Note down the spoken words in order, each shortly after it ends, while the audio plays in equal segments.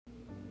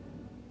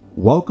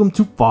Welcome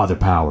to Father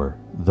Power,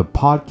 the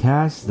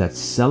podcast that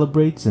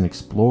celebrates and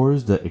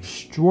explores the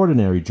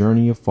extraordinary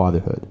journey of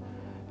fatherhood.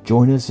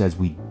 Join us as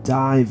we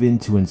dive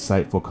into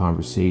insightful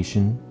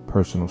conversation,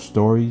 personal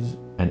stories,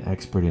 and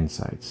expert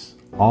insights,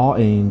 all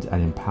aimed at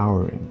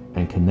empowering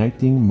and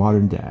connecting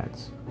modern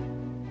dads.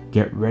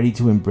 Get ready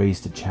to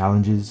embrace the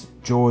challenges,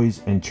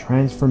 joys, and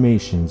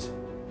transformations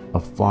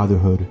of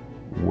fatherhood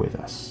with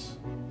us.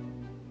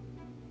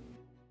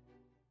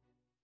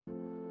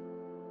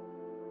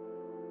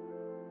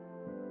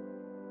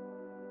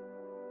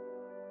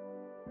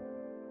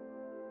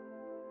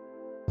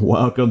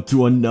 Welcome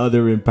to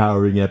another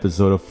empowering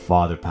episode of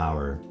Father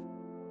Power.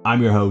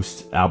 I'm your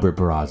host, Albert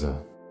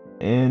Barraza,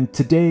 and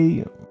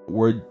today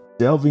we're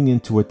delving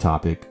into a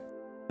topic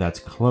that's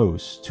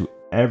close to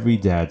every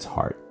dad's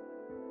heart: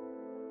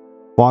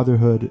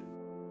 fatherhood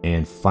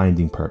and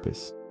finding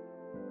purpose.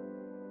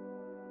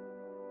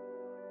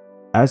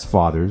 As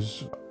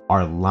fathers,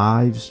 our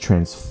lives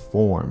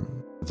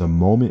transform the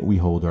moment we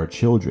hold our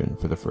children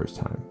for the first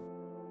time.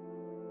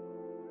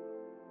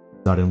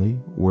 Suddenly,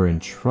 we're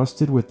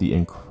entrusted with the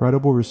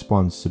incredible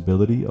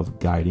responsibility of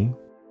guiding,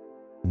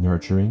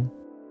 nurturing,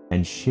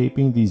 and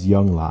shaping these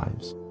young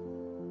lives.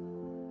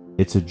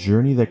 It's a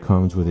journey that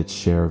comes with its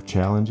share of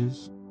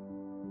challenges,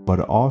 but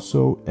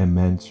also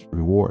immense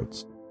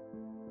rewards.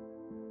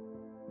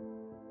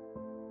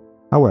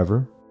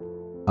 However,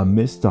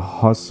 amidst the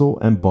hustle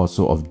and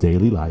bustle of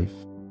daily life,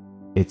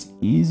 it's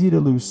easy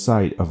to lose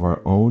sight of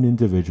our own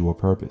individual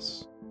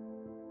purpose.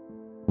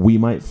 We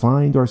might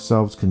find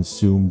ourselves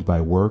consumed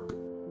by work,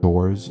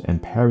 chores,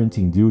 and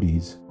parenting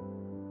duties,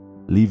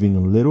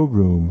 leaving little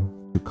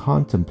room to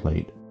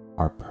contemplate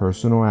our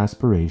personal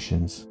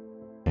aspirations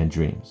and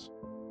dreams.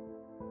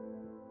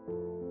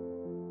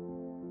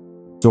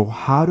 So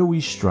how do we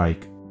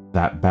strike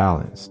that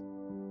balance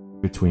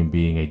between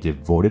being a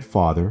devoted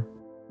father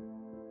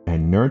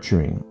and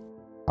nurturing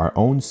our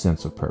own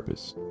sense of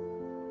purpose?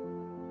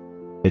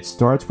 It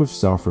starts with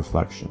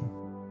self-reflection.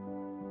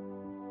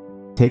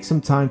 Take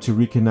some time to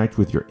reconnect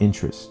with your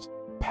interests,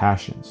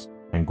 passions,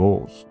 and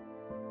goals.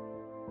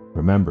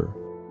 Remember,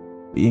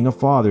 being a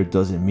father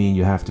doesn't mean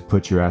you have to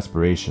put your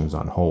aspirations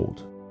on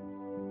hold.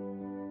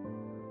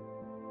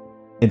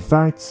 In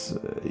fact,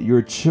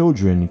 your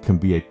children can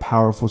be a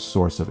powerful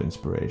source of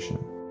inspiration.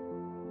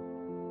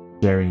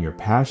 Sharing your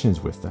passions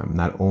with them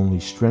not only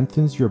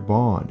strengthens your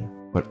bond,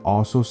 but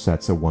also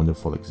sets a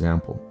wonderful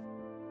example.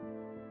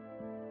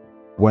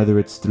 Whether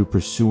it's through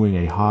pursuing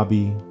a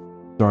hobby,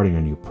 starting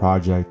a new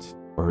project,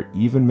 or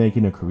even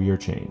making a career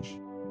change,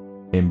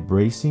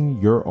 embracing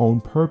your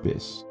own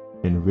purpose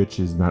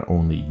enriches not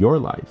only your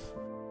life,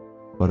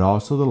 but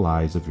also the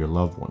lives of your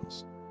loved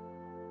ones.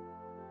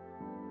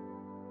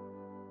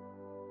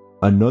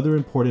 Another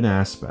important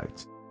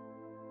aspect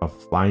of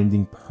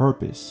finding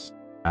purpose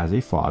as a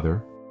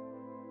father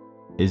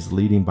is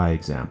leading by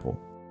example.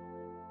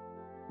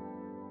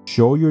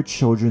 Show your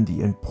children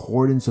the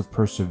importance of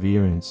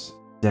perseverance,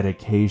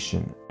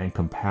 dedication, and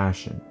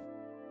compassion.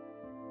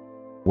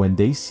 When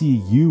they see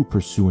you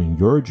pursuing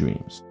your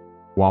dreams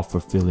while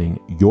fulfilling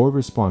your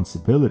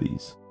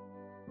responsibilities,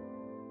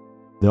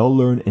 they'll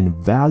learn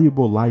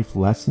invaluable life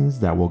lessons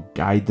that will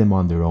guide them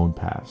on their own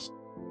paths.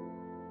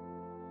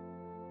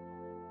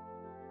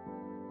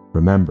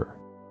 Remember,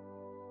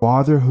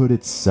 fatherhood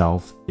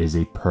itself is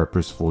a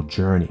purposeful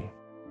journey.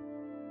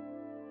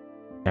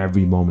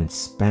 Every moment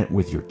spent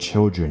with your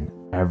children,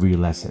 every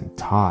lesson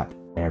taught,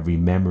 every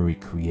memory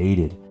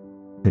created,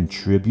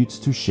 contributes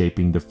to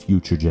shaping the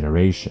future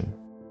generation.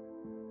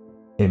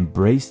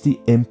 Embrace the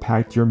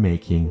impact you're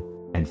making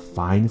and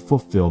find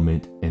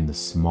fulfillment in the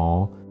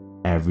small,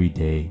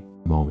 everyday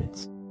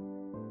moments.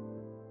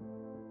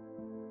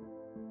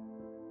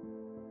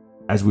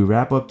 As we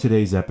wrap up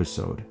today's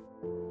episode,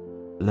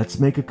 let's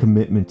make a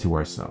commitment to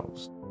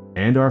ourselves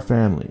and our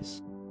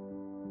families.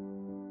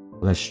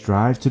 Let's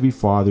strive to be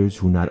fathers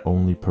who not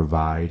only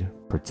provide,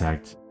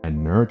 protect,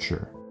 and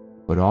nurture,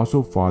 but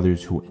also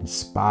fathers who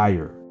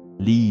inspire,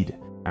 lead,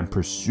 and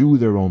pursue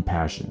their own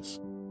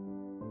passions.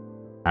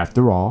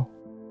 After all,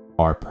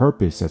 our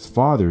purpose as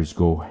fathers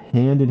go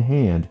hand in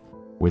hand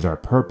with our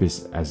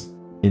purpose as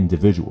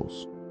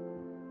individuals.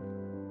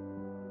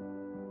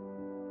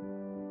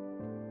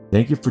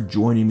 Thank you for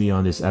joining me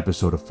on this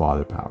episode of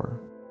Father Power.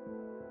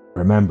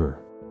 Remember,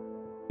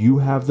 you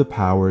have the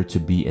power to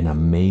be an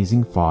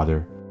amazing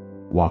father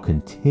while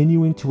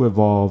continuing to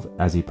evolve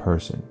as a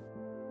person.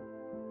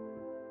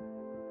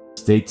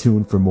 Stay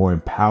tuned for more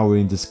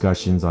empowering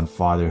discussions on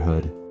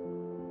fatherhood.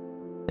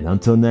 And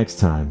until next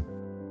time,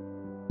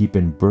 keep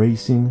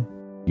embracing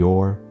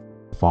your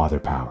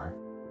father power.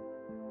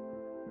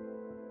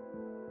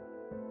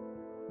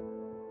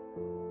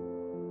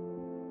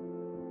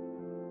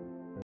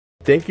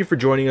 Thank you for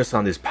joining us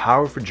on this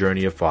powerful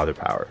journey of father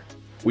power.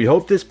 We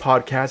hope this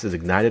podcast has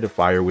ignited a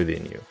fire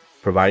within you,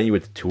 providing you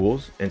with the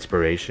tools,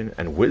 inspiration,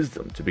 and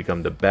wisdom to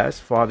become the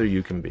best father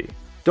you can be.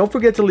 Don't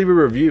forget to leave a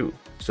review,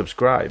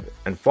 subscribe,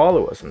 and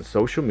follow us on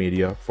social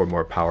media for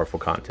more powerful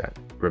content.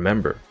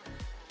 Remember,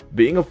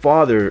 being a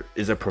father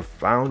is a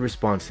profound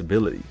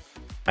responsibility,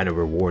 and a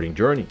rewarding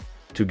journey.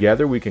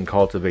 Together, we can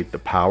cultivate the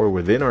power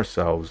within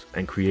ourselves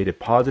and create a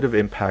positive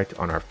impact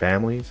on our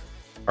families,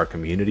 our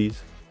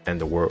communities, and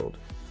the world.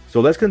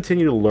 So let's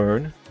continue to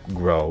learn,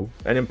 grow,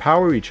 and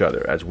empower each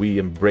other as we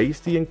embrace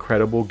the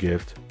incredible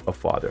gift of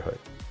fatherhood.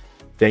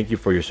 Thank you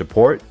for your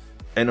support,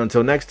 and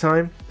until next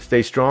time,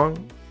 stay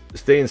strong,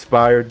 stay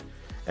inspired,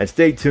 and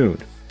stay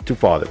tuned to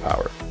Father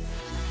Power.